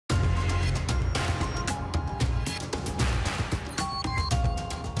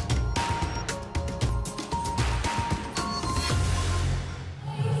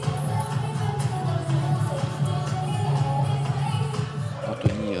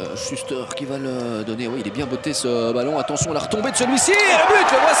Schuster qui va le donner. Oui, il est bien botté ce ballon. Attention, la retombée de celui-ci. Et le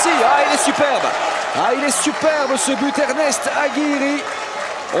but, le voici. Ah, il est superbe. Ah, il est superbe ce but, Ernest Aguirre.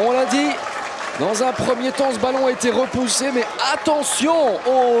 On l'a dit, dans un premier temps, ce ballon a été repoussé. Mais attention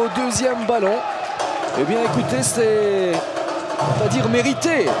au deuxième ballon. Eh bien, écoutez, c'est... on va pas dire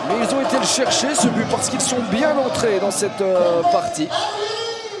mérité, mais ils ont été le chercher ce but parce qu'ils sont bien entrés dans cette partie.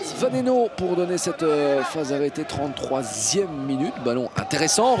 Veneno pour donner cette phase arrêtée, 33e minute. Ballon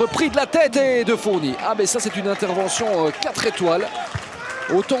intéressant, repris de la tête et de Fourni. Ah mais ça c'est une intervention 4 étoiles.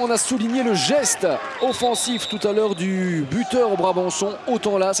 Autant on a souligné le geste offensif tout à l'heure du buteur au Brabançon,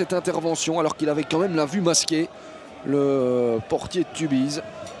 autant là cette intervention alors qu'il avait quand même la vue masquée, le portier de Tubize.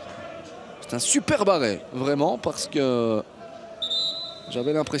 C'est un super arrêt, vraiment, parce que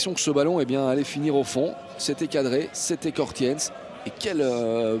j'avais l'impression que ce ballon allait finir au fond. C'était cadré, c'était Cortiens. Et quel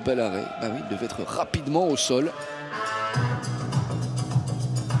bel arrêt. Bah oui, il devait être rapidement au sol.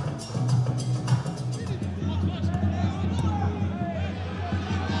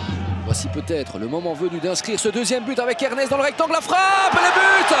 Voici peut-être le moment venu d'inscrire ce deuxième but avec Ernest dans le rectangle. La frappe, le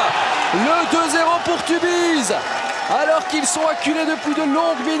but. Le 2-0 pour Tubize. Alors qu'ils sont acculés depuis de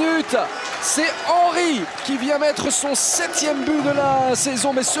longues minutes. C'est Henry qui vient mettre son 7e but de la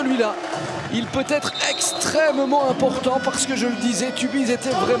saison. Mais celui-là, il peut être extrêmement important parce que je le disais, Tubize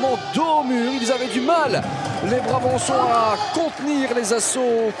était vraiment dos au mur. Ils avaient du mal, les Brabançons, à contenir les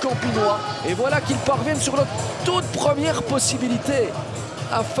assauts campinois. Et voilà qu'ils parviennent sur leur toute première possibilité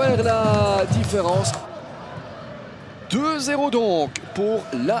à faire la différence. 2-0 donc pour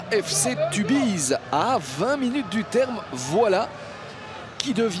l'AFC Tubize à 20 minutes du terme. Voilà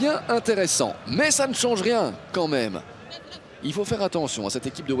qui devient intéressant. Mais ça ne change rien quand même. Il faut faire attention à cette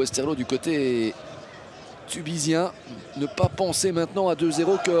équipe de Westerlo du côté tubizien. Ne pas penser maintenant à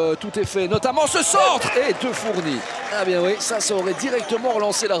 2-0 que tout est fait. Notamment ce centre et de Fourni. Ah bien oui, ça aurait directement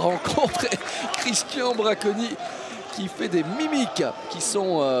relancé la rencontre. Et Christian Braconi qui fait des mimiques qui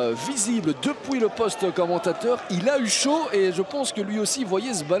sont visibles depuis le poste commentateur. Il a eu chaud et je pense que lui aussi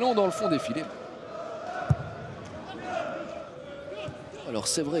voyait ce ballon dans le fond des filets. Alors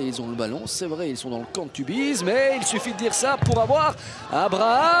c'est vrai, ils ont le ballon, c'est vrai, ils sont dans le camp de Tubize, mais il suffit de dire ça pour avoir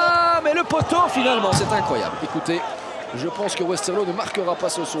Abraham et le poteau finalement, c'est incroyable. Écoutez, je pense que Westerlo ne marquera pas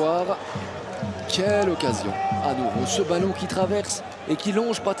ce soir. Quelle occasion à nouveau, ce ballon qui traverse et qui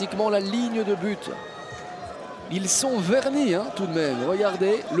longe pratiquement la ligne de but. Ils sont vernis hein, tout de même,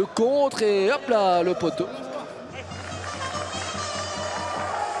 regardez, le contre et hop là, le poteau.